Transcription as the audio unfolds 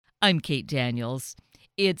I'm Kate Daniels.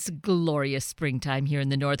 It's glorious springtime here in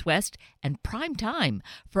the Northwest and prime time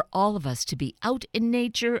for all of us to be out in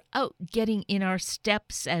nature, out getting in our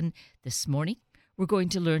steps. And this morning, we're going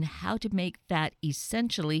to learn how to make that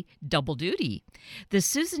essentially double duty. The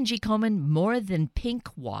Susan G. Komen More Than Pink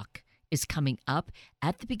Walk is coming up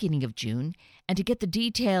at the beginning of June. And to get the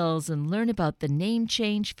details and learn about the name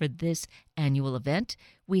change for this annual event,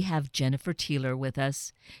 we have Jennifer Teeler with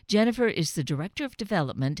us. Jennifer is the Director of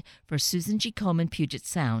Development for Susan G. Komen Puget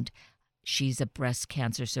Sound. She's a breast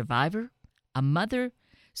cancer survivor, a mother,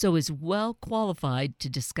 so is well qualified to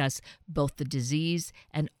discuss both the disease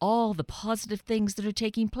and all the positive things that are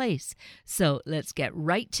taking place. So let's get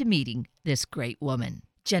right to meeting this great woman.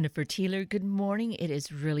 Jennifer Teeler, good morning. It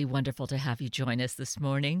is really wonderful to have you join us this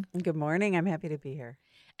morning. Good morning. I'm happy to be here.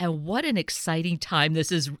 And what an exciting time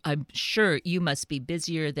this is. I'm sure you must be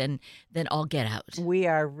busier than all get out. We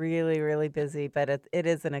are really, really busy, but it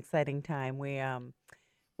is an exciting time. We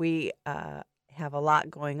have a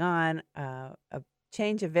lot going on, a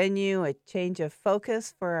change of venue, a change of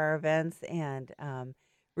focus for our events, and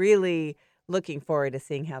really looking forward to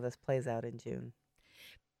seeing how this plays out in June.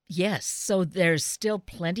 Yes, so there's still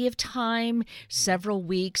plenty of time, several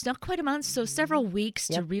weeks, not quite a month, so several weeks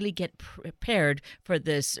to really get prepared for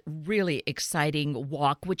this really exciting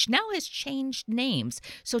walk, which now has changed names.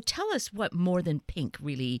 So tell us what More Than Pink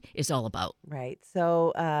really is all about. Right.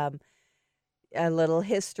 So a little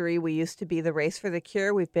history. We used to be the Race for the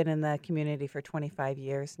Cure. We've been in the community for 25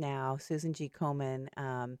 years now. Susan G. Komen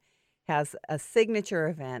has a signature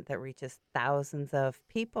event that reaches thousands of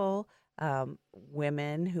people.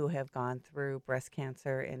 Women who have gone through breast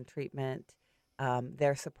cancer and treatment,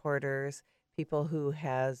 their supporters, people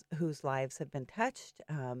whose lives have been touched.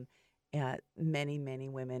 Many, many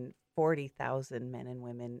women, 40,000 men and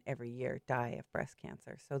women every year die of breast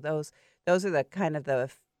cancer. So those are the kind of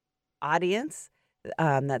the audience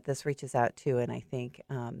that this reaches out to, and I think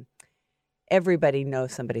everybody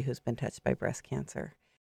knows somebody who's been touched by breast cancer.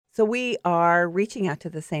 So we are reaching out to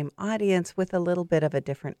the same audience with a little bit of a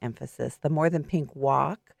different emphasis. The More Than Pink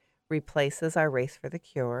Walk replaces our Race for the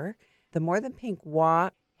Cure. The More Than Pink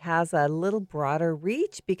Walk has a little broader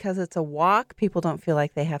reach because it's a walk. People don't feel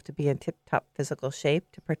like they have to be in tip-top physical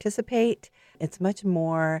shape to participate. It's much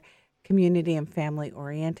more community and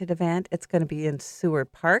family-oriented event. It's going to be in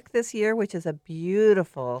Seward Park this year, which is a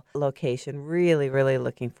beautiful location. Really, really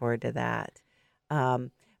looking forward to that.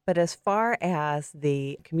 But as far as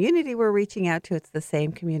the community we're reaching out to, it's the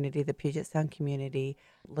same community, the Puget Sound community,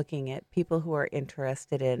 looking at people who are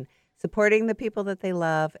interested in supporting the people that they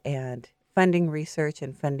love and funding research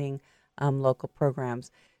and funding local programs.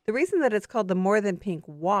 The reason that it's called the More Than Pink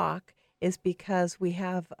Walk is because we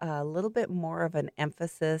have a little bit more of an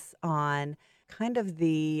emphasis on kind of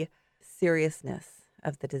the seriousness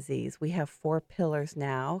of the disease. We have 4 pillars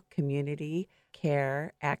now: community,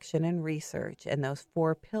 care, action, and research. And those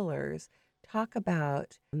 4 pillars talk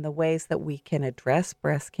about the ways that we can address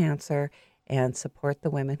breast cancer and support the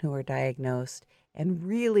women who are diagnosed and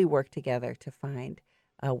really work together to find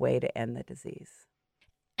a way to end the disease.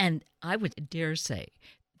 And I would dare say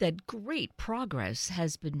that great progress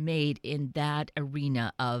has been made in that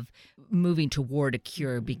arena of moving toward a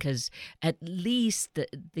cure, because at least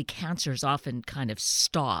the cancer is often kind of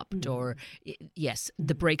stopped or, yes,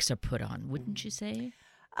 the brakes are put on, wouldn't you say?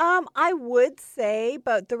 I would say,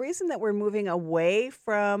 but the reason that we're the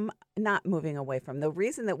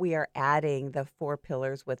reason that we are adding the 4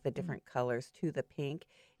 pillars with the different colors to the pink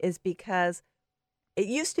is because it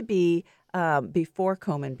used to be, before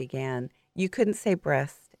Komen began, you couldn't say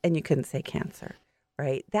breast and you couldn't say cancer,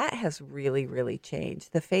 right? That has really, really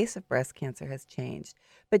changed. The face of breast cancer has changed.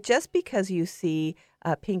 But just because you see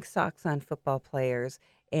pink socks on football players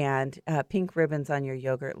and pink ribbons on your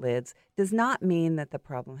yogurt lids does not mean that the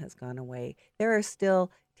problem has gone away. There are still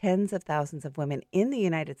tens of thousands of women in the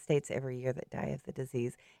United States every year that die of the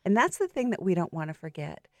disease. And that's the thing that we don't want to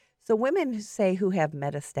forget. So women who have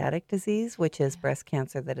metastatic disease, which is breast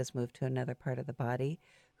cancer that has moved to another part of the body,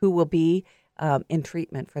 who will be in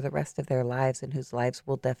treatment for the rest of their lives and whose lives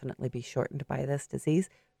will definitely be shortened by this disease,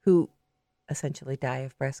 who essentially die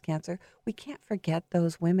of breast cancer. We can't forget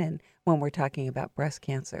those women when we're talking about breast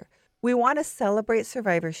cancer. We want to celebrate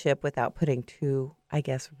survivorship without putting too,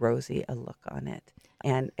 rosy a look on it,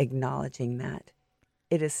 and acknowledging that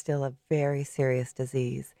it is still a very serious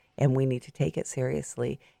disease and we need to take it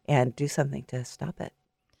seriously and do something to stop it.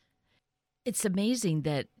 It's amazing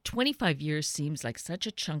that 25 years seems like such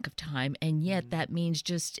a chunk of time, and yet that means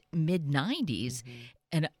just mid-90s.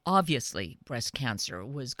 And obviously, breast cancer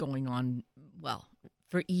was going on, well,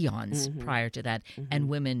 for eons prior to that, and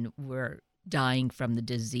women were dying from the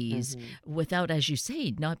disease Mm-hmm. without, as you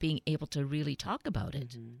say, not being able to really talk about it.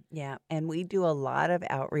 Mm-hmm. Yeah, and we do a lot of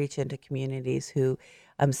outreach into communities who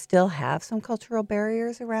still have some cultural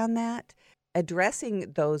barriers around that.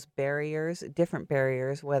 Addressing those barriers, different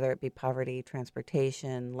barriers, whether it be poverty,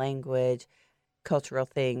 transportation, language, cultural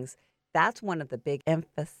things, that's one of the big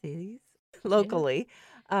emphases Yeah. locally.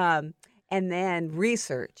 Um, and then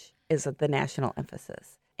research is the national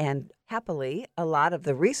emphasis. And happily, a lot of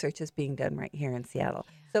the research is being done right here in Seattle.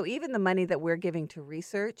 So even the money that we're giving to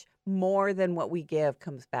research, more than what we give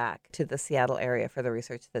comes back to the Seattle area for the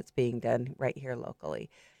research that's being done right here locally.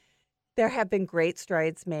 There have been great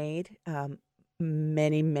strides made.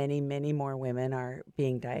 Many, many, many more women are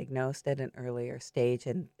being diagnosed at an earlier stage,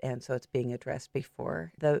 and so it's being addressed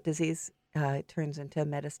before the disease turns into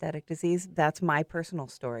metastatic disease. That's my personal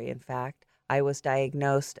story. In fact, I was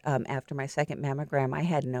diagnosed after my second mammogram. I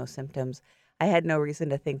had no symptoms. I had no reason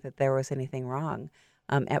to think that there was anything wrong.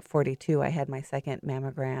 At 42, I had my second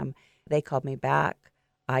mammogram. They called me back.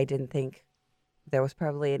 I didn't think there was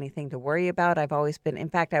probably anything to worry about. I've always been, in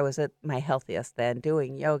fact, I was at my healthiest then,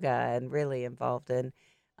 doing yoga and really involved in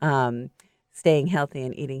um, staying healthy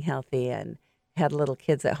and eating healthy, and had little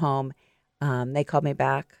kids at home. They called me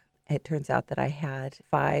back. It turns out that I had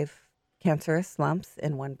 5 cancerous lumps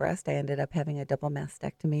in one breast. I ended up having a double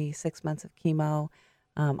mastectomy, 6 months of chemo.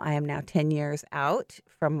 I am now 10 years out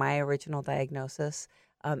from my original diagnosis,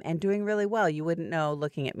 and doing really well. You wouldn't know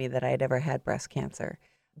looking at me that I had ever had breast cancer,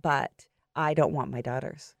 but I don't want my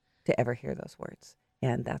daughters to ever hear those words.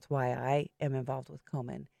 And that's why I am involved with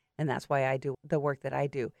Komen. And that's why I do the work that I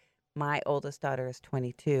do. My oldest daughter is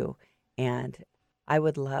 22, and I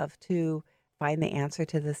would love to find the answer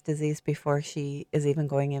to this disease before she is even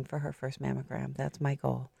going in for her first mammogram. That's my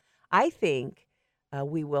goal. I think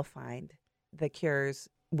we will find the cures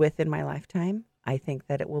within my lifetime. I think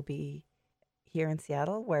that it will be here in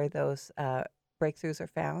Seattle where those breakthroughs are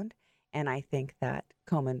found. And I think that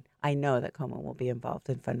I know that Komen will be involved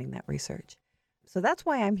in funding that research. So that's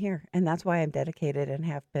why I'm here. And that's why I'm dedicated and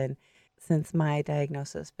have been since my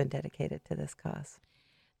diagnosis, been dedicated to this cause.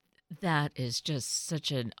 That is just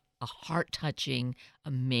such a heart touching,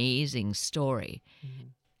 amazing story. Mm-hmm.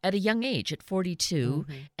 At a young age, at 42,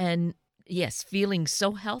 Mm-hmm. and yes, feeling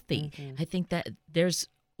so healthy. Mm-hmm. I think that there's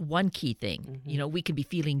one key thing. Mm-hmm. You know, we can be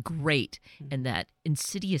feeling great, Mm-hmm. and that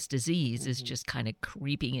insidious disease is Mm-hmm. just kind of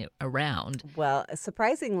creeping around. Well,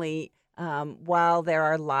 surprisingly, while there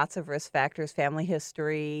are lots of risk factors, family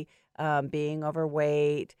history, being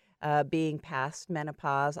overweight, being past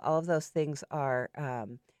menopause, all of those things are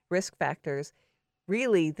risk factors.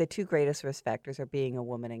 Really, the 2 greatest risk factors are being a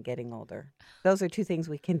woman and getting older. Those are 2 things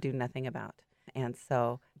we can do nothing about. And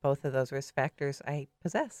so both of those risk factors I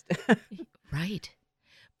possessed. Right.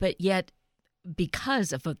 But yet,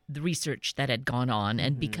 because of the research that had gone on,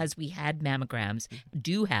 and Mhm. because we had mammograms,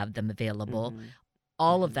 do have them available, Mhm.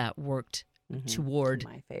 all of Mhm. that worked Mhm. toward, To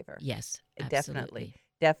my favor. yes, Definitely. absolutely.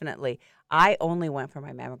 Definitely. I only went for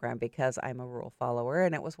my mammogram because I'm a rule follower,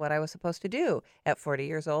 and it was what I was supposed to do. At 40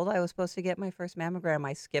 years old, I was supposed to get my first mammogram.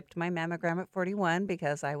 I skipped my mammogram at 41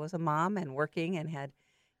 because I was a mom and working and had,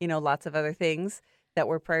 lots of other things that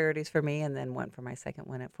were priorities for me, and then went for my second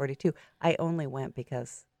one at 42. I only went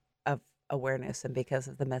because of awareness and because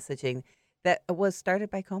of the messaging that was started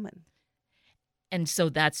by Komen. And so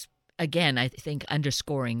that's, again, I think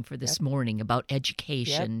underscoring for this Yep. morning about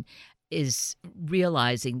education is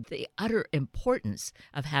realizing the utter importance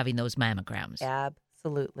of having those mammograms.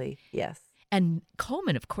 Absolutely. Yes. And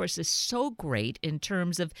Komen, of course, is so great in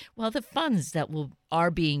terms of, well, the funds that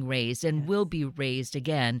are being raised and Yes. will be raised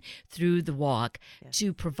again through the walk Yes.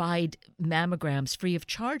 to provide mammograms free of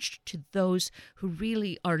charge to those who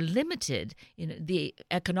really are limited in the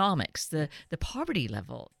economics, the poverty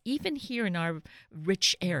level, even here in our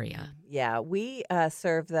rich area. Yeah, we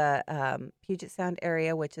serve the Puget Sound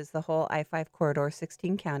area, which is the whole I-5 corridor,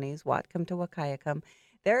 16 counties, Whatcom to Wahkiakum.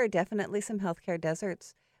 There are definitely some healthcare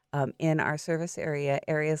deserts in our service area,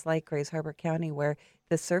 areas like Grays Harbor County, where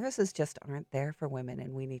the services just aren't there for women,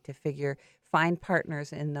 and we need to find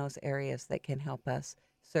partners in those areas that can help us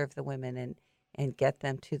serve the women and get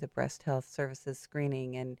them to the breast health services,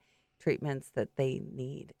 screening, and treatments that they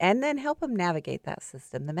need, and then help them navigate that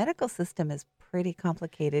system. The medical system is pretty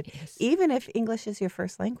complicated, Yes. even if English is your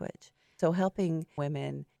first language. So helping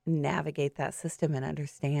women navigate that system and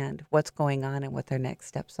understand what's going on and what their next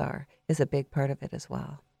steps are is a big part of it as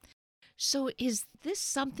well. So is this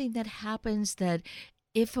something that happens that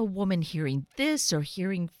if a woman hearing this or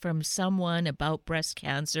hearing from someone about breast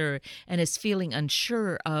cancer and is feeling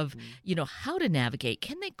unsure of, how to navigate,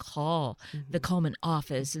 can they call the Mhm. Komen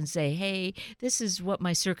office and say, hey, this is what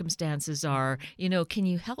my circumstances are? Can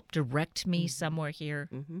you help direct me Mhm. somewhere here?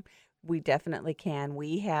 Mhm. We definitely can.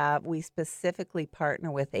 We specifically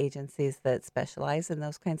partner with agencies that specialize in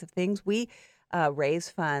those kinds of things. We raise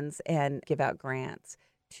funds and give out grants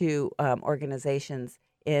to organizations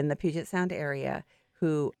in the Puget Sound area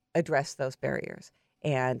who address those barriers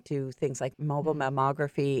and do things like mobile Mhm.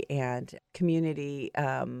 mammography and community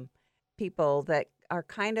people that are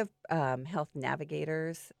kind of health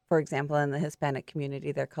navigators. For example, in the Hispanic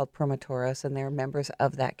community, they're called promotoras, and they're members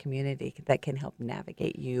of that community that can help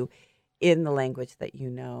navigate you in the language that you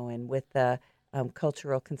know and with the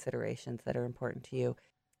cultural considerations that are important to you.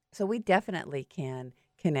 So we definitely can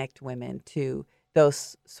connect women to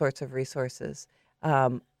those sorts of resources.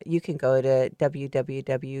 You can go to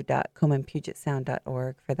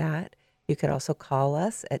www.comanpugetsound.org for that. You could also call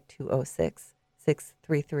us at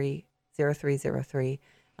 206-633-0303,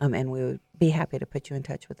 and we would be happy to put you in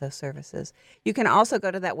touch with those services. You can also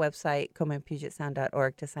go to that website,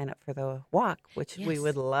 comanpugetsound.org, to sign up for the walk, which we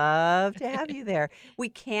would Yes. love to have you there. We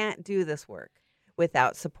can't do this work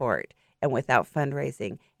without support and without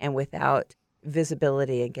fundraising and without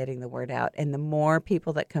visibility and getting the word out. And the more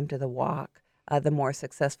people that come to the walk, the more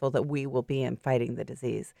successful that we will be in fighting the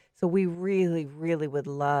disease. So we really, really would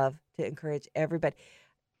love to encourage everybody.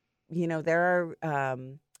 There are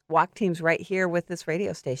walk teams right here with this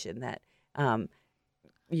radio station that um,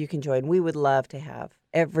 you can join. We would love to have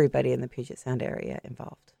everybody in the Puget Sound area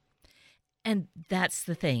involved. And that's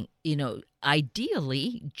the thing,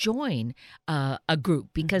 ideally join a group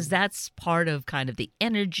because Mhm. that's part of kind of the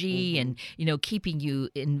energy and, Mhm. keeping you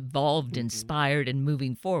involved, Mhm. inspired, and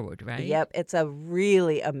moving forward, right? Yep, it's a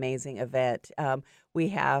really amazing event. We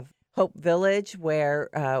have Hope Village, where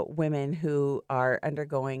women who are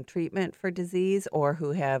undergoing treatment for disease or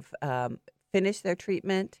who have finished their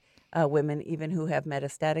treatment, women even who have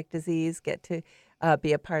metastatic disease, get to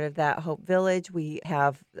be a part of that Hope Village. We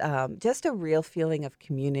have just a real feeling of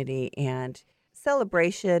community and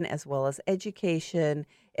celebration as well as education.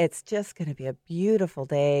 It's just going to be a beautiful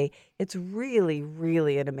day. It's really,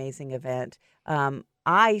 really an amazing event.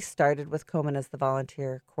 I started with Komen as the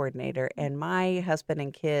volunteer coordinator, and my husband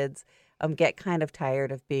and kids get kind of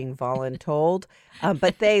tired of being voluntold,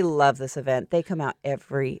 but they love this event. They come out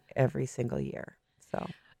every single year. So,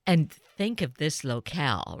 And think of this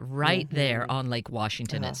locale right there hmm on Lake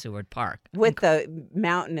Washington at Seward Park. with the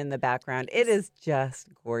mountain in the background, it is just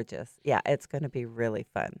gorgeous. Yeah, it's going to be really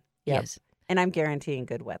fun. Yep, Yes. and I'm guaranteeing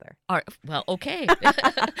good weather. Well, okay.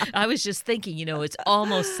 I was just thinking, it's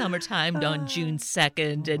almost summertime on June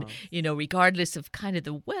 2nd. And, Almost. regardless of kind of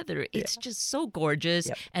the weather, Yeah. it's just so gorgeous.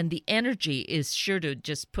 Yep. And the energy is sure to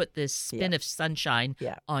just put this Yeah. spin of sunshine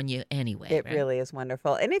Yeah. on you anyway, It right? really is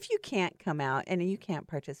wonderful. And if you can't come out and you can't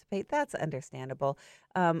participate, that's understandable.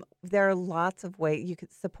 There are lots of ways you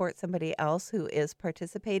could support somebody else who is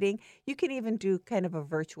participating. You can even do kind of a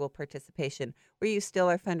virtual participation where you still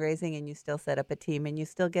are fundraising and you still set up a team and you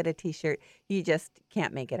still get a T-shirt. You just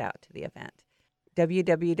can't make it out to the event.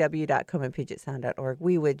 www.comanpugetsound.org.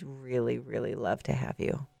 We would really, really love to have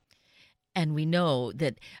you. And we know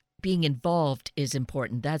that being involved is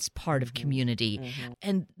important. That's part of hmm community. hmm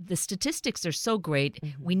And the statistics are so great.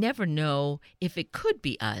 hmm We never know if it could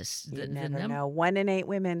be us. You The never number. know. 1 in 8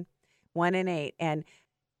 women, 1 in 8. And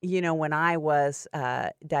when I was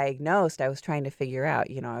diagnosed, I was trying to figure out,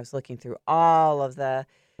 I was looking through all of the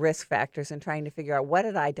risk factors and trying to figure out what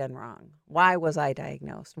had I done wrong? Why was I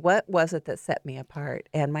diagnosed? What was it that set me apart?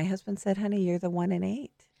 And my husband said, honey, you're the 1 in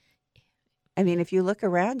 8. I mean, if you look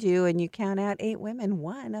around you and you count out 8 women,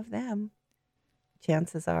 one of them,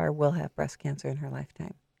 chances are, will have breast cancer in her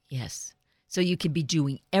lifetime. Yes. So you can be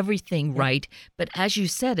doing everything Yep. right. But as you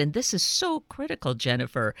said, and this is so critical,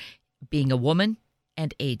 Jennifer, being a woman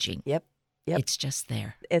and aging, Yep. Yep. it's just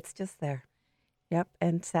there. It's just there. Yep.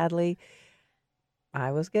 And sadly,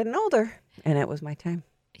 I was getting older and it was my time.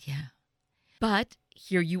 Yeah. But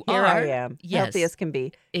here you Here I are. am, healthy Yes, as can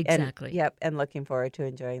be, and exactly. yep, and looking forward to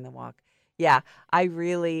enjoying the walk. Yeah, I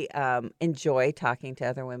really enjoy talking to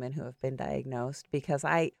other women who have been diagnosed because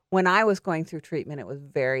when I was going through treatment, it was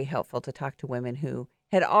very helpful to talk to women who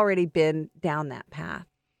had already been down that path,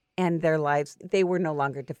 and their lives, they were no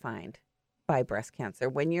longer defined by breast cancer.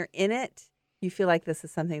 When you're in it, you feel like this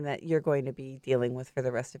is something that you're going to be dealing with for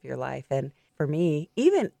the rest of your life. And for me,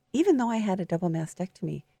 even though I had a double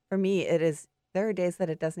mastectomy, for me it is. There are days that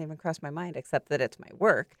it doesn't even cross my mind, except that it's my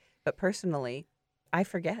work. But personally, I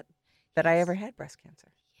forget that I Yes. ever had breast cancer.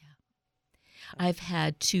 Yeah. I've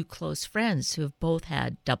had two close friends who have both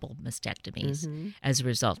had double mastectomies Mm-hmm. as a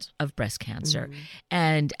result of breast cancer. Mm-hmm.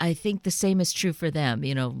 And I think the same is true for them.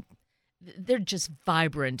 They're just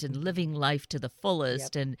vibrant and living life to the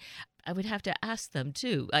fullest. Yep. And I would have to ask them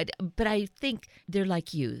too. But I think they're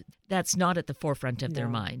like you. That's not at the forefront of their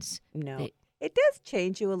No. minds. No, it does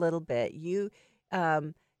change you a little bit.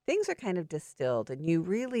 Things are kind of distilled, and you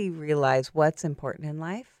really realize what's important in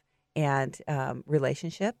life and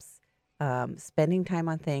relationships, spending time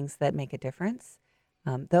on things that make a difference.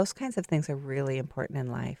 Those kinds of things are really important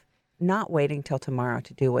in life. Not waiting till tomorrow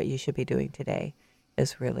to do what you should be doing today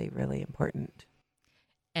is really, really important.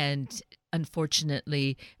 And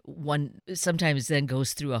unfortunately, one sometimes then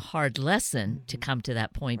goes through a hard lesson to Mhm. come to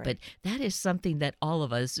that point. Right. But that is something that all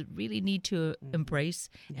of us really need to Mhm. embrace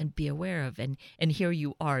Yeah. and be aware of. And here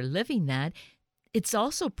you are living that. It's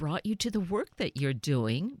also brought you to the work that you're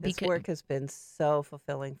doing. This work has been so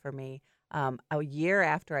fulfilling for me. A year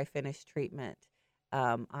after I finished treatment,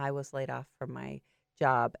 I was laid off from my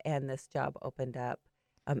job, and this job opened up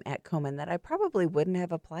at Komen that I probably wouldn't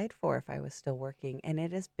have applied for if I was still working. And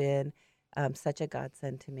it has been such a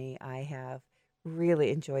godsend to me. I have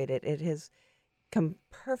really enjoyed it. It has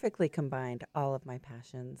perfectly combined all of my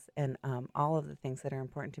passions and all of the things that are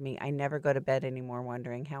important to me. I never go to bed anymore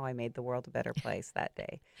wondering how I made the world a better place that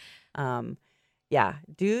day. Um, yeah,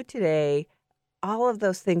 do today all of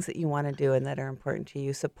those things that you want to do and that are important to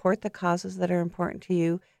you. Support the causes that are important to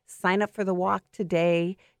you. Sign up for the walk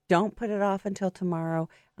today. Don't put it off until tomorrow.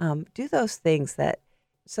 Do those things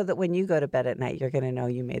so that when you go to bed at night, you're going to know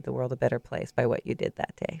you made the world a better place by what you did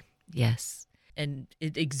that day. Yes. And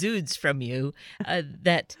it exudes from you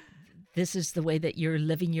that this is the way that you're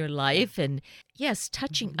living your life. And yes,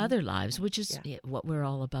 touching Mhm. other lives, which is Yeah. what we're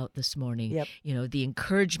all about this morning. Yep. The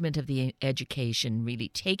encouragement of the education, really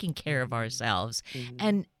taking care of Mhm. ourselves. Mhm.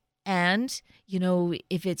 And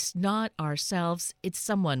if it's not ourselves, it's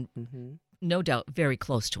someone, Mhm. no doubt, very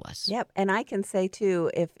close to us. Yep. And I can say,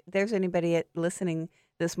 too, if there's anybody listening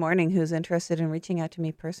this morning who's interested in reaching out to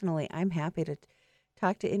me personally, I'm happy to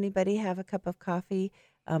talk to anybody, have a cup of coffee.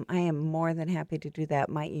 I am more than happy to do that.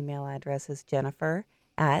 My email address is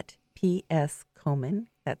Jennifer@pskomen,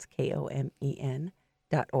 that's KOMEN.org.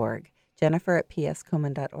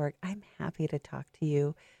 Jennifer@pskomen.org. I'm happy to talk to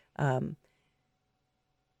you,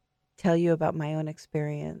 tell you about my own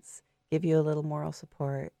experience, give you a little moral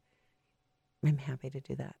support. I'm happy to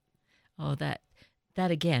do that. Oh, that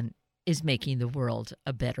again is making the world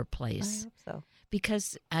a better I place. hope so.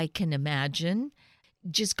 Because I can imagine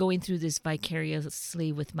just going through this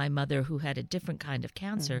vicariously with my mother who had a different kind of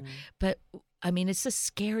cancer. Mhm. But I mean, it's a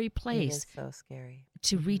scary It place is so scary.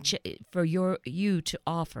 to reach for you to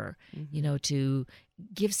offer, Mhm. to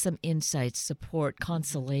give some insights, support,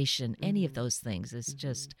 consolation, any of Mhm. those things is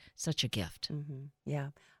just such a gift. Yeah.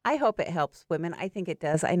 I hope it helps women. I think it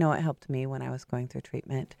does. I know it helped me when I was going through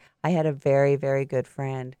treatment. I had a very, very good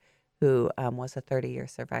friend who was a 30-year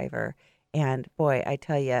survivor. And boy, I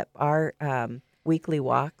tell you, our weekly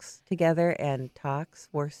walks together and talks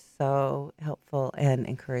were so helpful and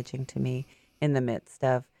encouraging to me in the midst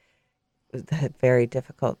of the very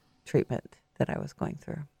difficult treatment that I was going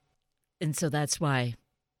through. And so that's why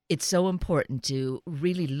it's so important to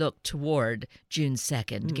really look toward June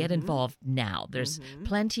 2nd. Get Mhm. involved now. There's Mhm.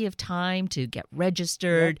 plenty of time to get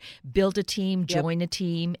registered, build a team, Yep. join a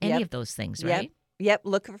team, any Yep. of those things, Yep. right? Yep.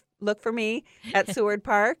 Look for me at Seward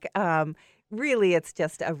Park. Really, it's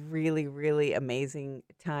just a really, really amazing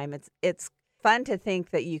time. It's fun to think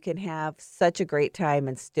that you can have such a great time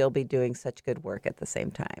and still be doing such good work at the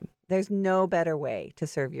same time. There's no better way to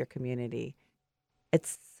serve your community.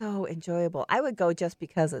 It's so enjoyable. I would go just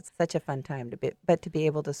because it's such a fun time but to be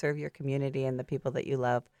able to serve your community and the people that you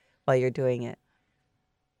love while you're doing it.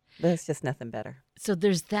 There's just nothing better. So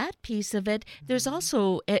there's that piece of it. There's Mhm.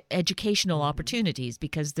 also educational Mhm. opportunities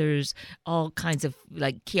because there's all kinds of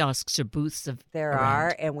like kiosks or booths There are,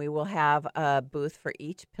 around. and we will have a booth for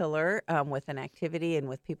each pillar with an activity and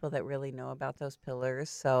with people that really know about those pillars.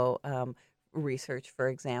 So, research, for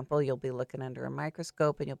example, you'll be looking under a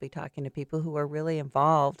microscope and you'll be talking to people who are really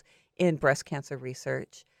involved in breast cancer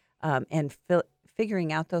research and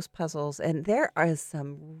figuring out those puzzles. And there is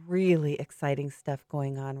some really exciting stuff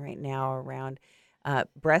going on right now around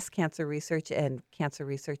breast cancer research and cancer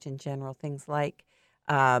research in general, things like.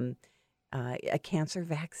 Um, a cancer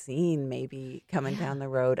vaccine maybe coming Yeah. down the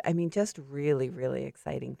road. I mean, just really, really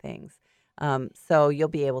exciting things. So you'll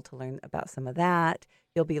be able to learn about some of that.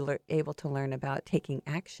 You'll be able to learn about taking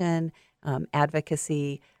action,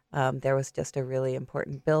 advocacy. There was just a really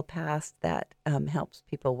important bill passed that helps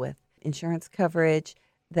people with insurance coverage.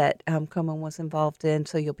 that Komen was involved in.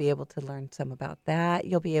 So you'll be able to learn some about that.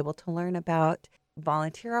 You'll be able to learn about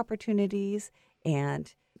volunteer opportunities,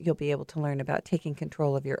 and you'll be able to learn about taking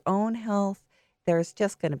control of your own health. There's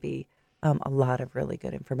just going to be a lot of really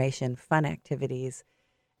good information, fun activities,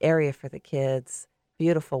 area for the kids,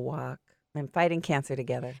 beautiful walk, and fighting cancer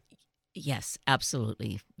together. Yes,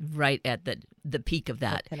 absolutely. Right at the peak of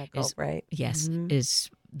that pinnacle, is right? Yes, is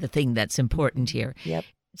the thing that's important here. Yep.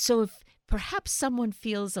 So if perhaps someone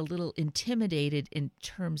feels a little intimidated in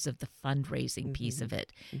terms of the fundraising piece of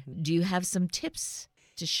it, do you have some tips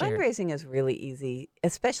to share? Fundraising is really easy,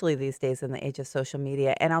 especially these days in the age of social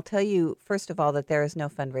media. And I'll tell you, first of all, that there is no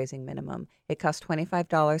fundraising minimum. It costs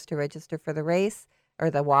 $25 to register for the race or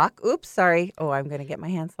the walk. Oops, sorry. Oh, I'm going to get my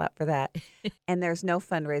hand slapped for that. And there's no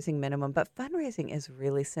fundraising minimum. But fundraising is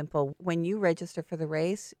really simple. When you register for the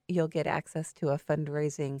race, you'll get access to a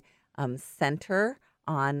fundraising center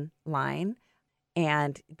online.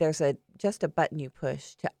 And there's just a button you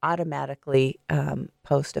push to automatically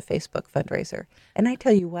post a Facebook fundraiser. And I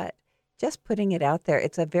tell you what, just putting it out there,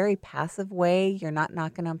 it's a very passive way. You're not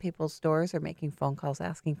knocking on people's doors or making phone calls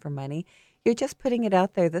asking for money. You're just putting it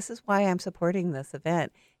out there. This is why I'm supporting this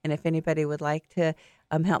event. And if anybody would like to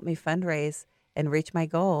help me fundraise and reach my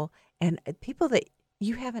goal, and people that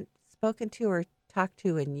you haven't spoken to or talked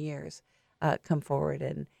to in years come forward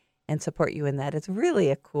and support you in that. It's really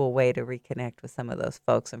a cool way to reconnect with some of those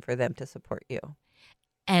folks and for them to support you.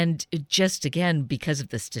 And just again, because of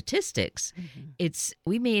the statistics,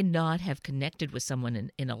 we may not have connected with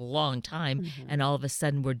someone in a long time, and all of a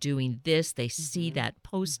sudden we're doing this. They see that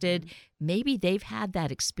posted. Maybe they've had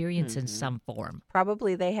that experience in some form.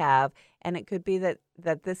 Probably they have, and it could be that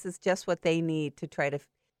this is just what they need to try to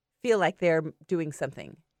feel like they're doing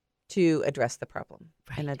something to address the problem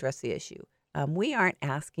and address the issue. We aren't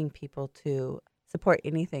asking people to support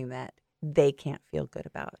anything that they can't feel good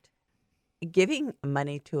about. Giving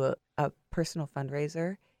money to a personal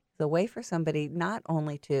fundraiser is a way for somebody not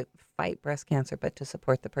only to fight breast cancer, but to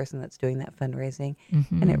support the person that's doing that fundraising.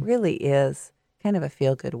 And it really is kind of a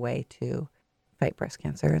feel-good way to fight breast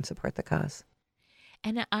cancer and support the cause.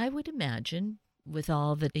 And I would imagine, with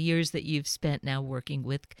all the years that you've spent now working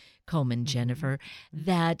with Komen, Jennifer,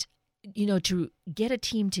 that to get a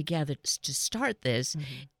team together to start this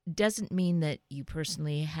doesn't mean that you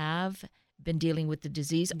personally have been dealing with the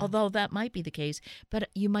disease, although that might be the case, but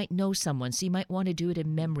you might know someone, so you might want to do it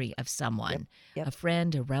in memory of someone, a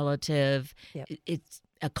friend, a relative, it's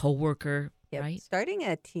a coworker, right? Starting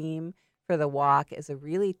a team for the walk is a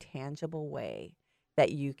really tangible way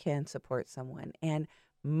that you can support someone. And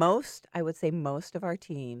I would say most of our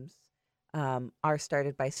teams are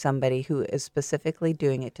started by somebody who is specifically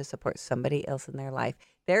doing it to support somebody else in their life.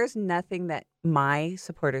 There's nothing that my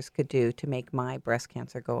supporters could do to make my breast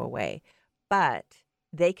cancer go away, but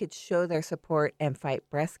they could show their support and fight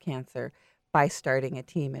breast cancer by starting a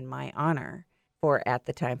team in my honor at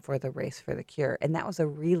the time for the Race for the Cure. And that was a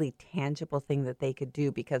really tangible thing that they could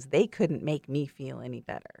do because they couldn't make me feel any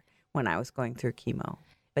better when I was going through chemo,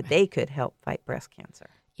 but they could help fight breast cancer.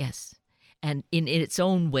 Yes. And in its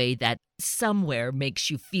own way, that somewhere makes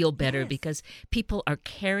you feel better because people are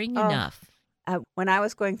caring enough. When I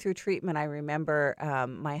was going through treatment, I remember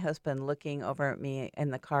my husband looking over at me in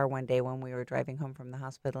the car one day when we were driving home from the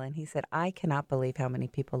hospital, and he said, "I cannot believe how many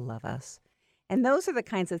people love us." And those are the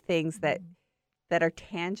kinds of things that are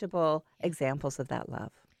tangible examples of that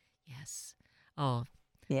love. Yes. Oh,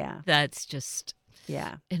 yeah. That's just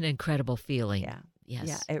an incredible feeling. Yeah. Yes.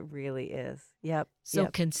 Yeah, it really is. Yep. So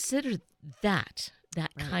consider that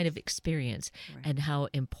kind of experience and how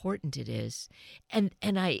important it is. And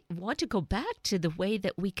I want to go back to the way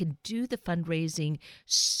that we can do the fundraising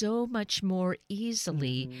so much more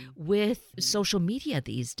easily with social media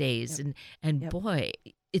these days. And boy,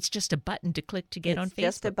 it's just a button to click to get on Facebook. It's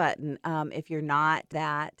just a button. If you're not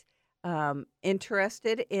that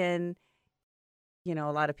interested in,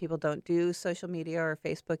 a lot of people don't do social media or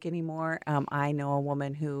Facebook anymore. I know a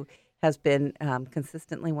woman who has been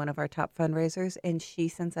consistently one of our top fundraisers, and she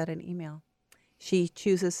sends out an email. She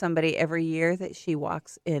chooses somebody every year that she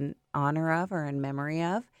walks in honor of or in memory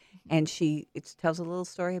of, and she tells a little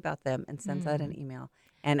story about them and sends out an email.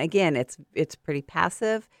 And again, it's pretty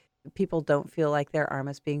passive. People don't feel like their arm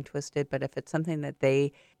is being twisted, but if it's something that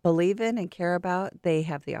they believe in and care about, they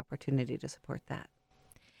have the opportunity to support that.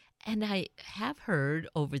 And I have heard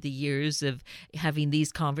over the years of having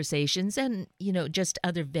these conversations and, just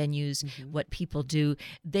other venues, what people do,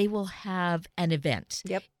 they will have an event.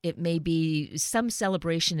 Yep. It may be some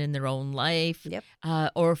celebration in their own life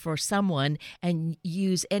or for someone, and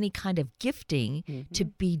use any kind of gifting to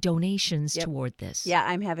be donations toward this. Yeah,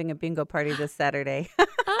 I'm having a bingo party this Saturday.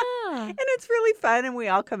 And it's really fun. And we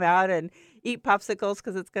all come out and eat popsicles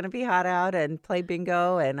because it's going to be hot out and play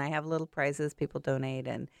bingo. And I have little prizes people donate.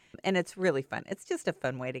 And it's really fun. It's just a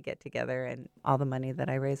fun way to get together. And all the money that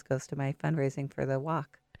I raise goes to my fundraising for the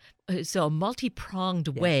walk. So a multi-pronged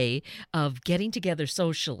Yes. way of getting together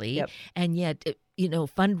socially, Yep. and yet,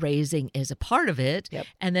 fundraising is a part of it. Yep.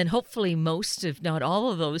 And then hopefully most, if not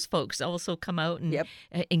all of those folks also come out and Yep.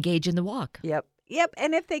 engage in the walk. Yep. Yep.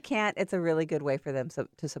 And if they can't, it's a really good way for them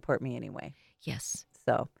to support me anyway. Yes.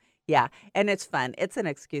 So, yeah. And it's fun. It's an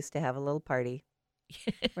excuse to have a little party,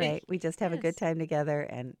 right? We just have a good Yes. time together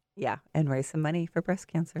and raise some money for breast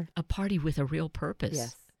cancer. A party with a real purpose.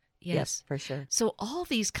 Yes. Yes. For sure. So all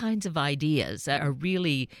these kinds of ideas are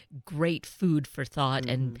really great food for thought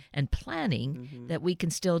and planning that we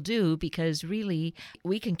can still do, because really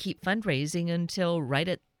we can keep fundraising until right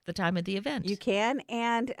at the time of the event. You can,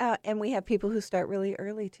 and we have people who start really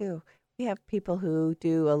early too. We have people who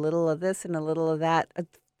do a little of this and a little of that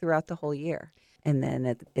throughout the whole year, and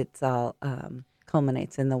then it's all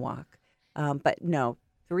culminates in the walk. But no,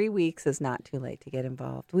 3 weeks is not too late to get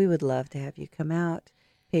involved. We would love to have you come out,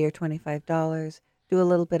 pay your $25, do a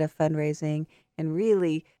little bit of fundraising, and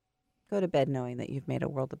really go to bed knowing that you've made a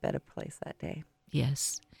world a better place that day.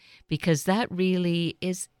 Yes, because that really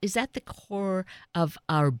is at the core of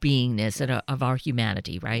our beingness and of our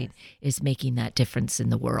humanity, right? Is making that difference in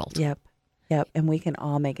the world. Yep. And we can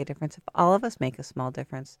all make a difference. If all of us make a small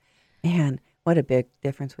difference, man, what a big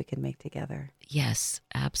difference we can make together. Yes,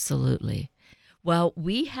 absolutely. Well,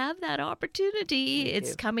 we have that opportunity. We It's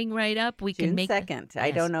do. coming right up. We June can make 2nd. I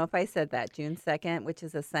Yes. don't know if I said that. June 2nd, which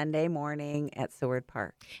is a Sunday morning at Seward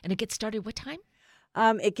Park. And it gets started what time?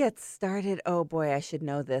 It gets started. Oh boy, I should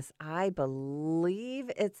know this. I believe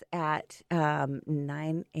it's at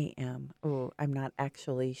 9 a.m. Oh, I'm not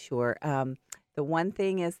actually sure. The one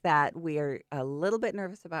thing is that we are a little bit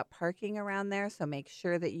nervous about parking around there, so make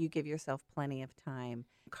sure that you give yourself plenty of time.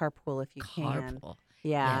 Carpool if you can. Carpool.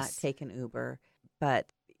 Yeah, Yes. take an Uber, but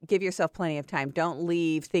give yourself plenty of time. Don't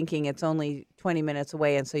leave thinking it's only 20 minutes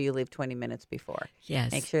away, and so you leave 20 minutes before.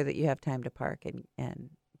 Yes. Make sure that you have time to park and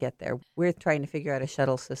get there. We're trying to figure out a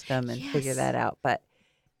shuttle system and figure Yes. that out, but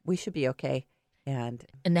we should be okay. And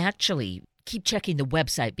actually, keep checking the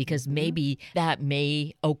website, because maybe that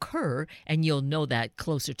may occur and you'll know that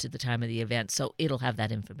closer to the time of the event. So it'll have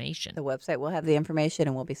that information. the website will have the information,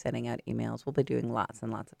 and we'll be sending out emails. We'll be doing lots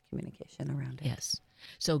and lots of communication around it. Yes.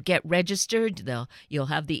 So get registered. You'll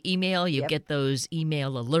have the email. You'll Yep. get those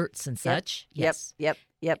email alerts and such. Yes. Yep.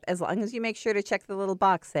 As long as you make sure to check the little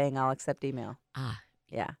box saying I'll accept email. Ah,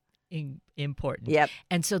 Yeah. important. Yep.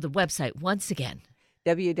 And so the website, once again.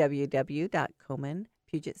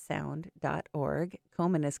 www.komenpugetsound.org.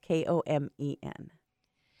 Komen is Komen.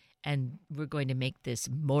 And we're going to make this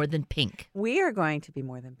more than pink. We are going to be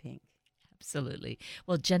more than pink. Absolutely.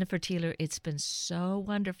 Well, Jennifer Teeler, it's been so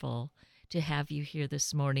wonderful to have you here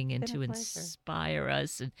this morning and It's to been a pleasure. inspire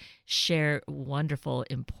us and share wonderful,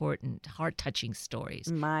 important, heart-touching stories.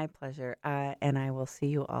 My pleasure. And I will see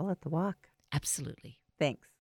you all at the walk. Absolutely. Thanks.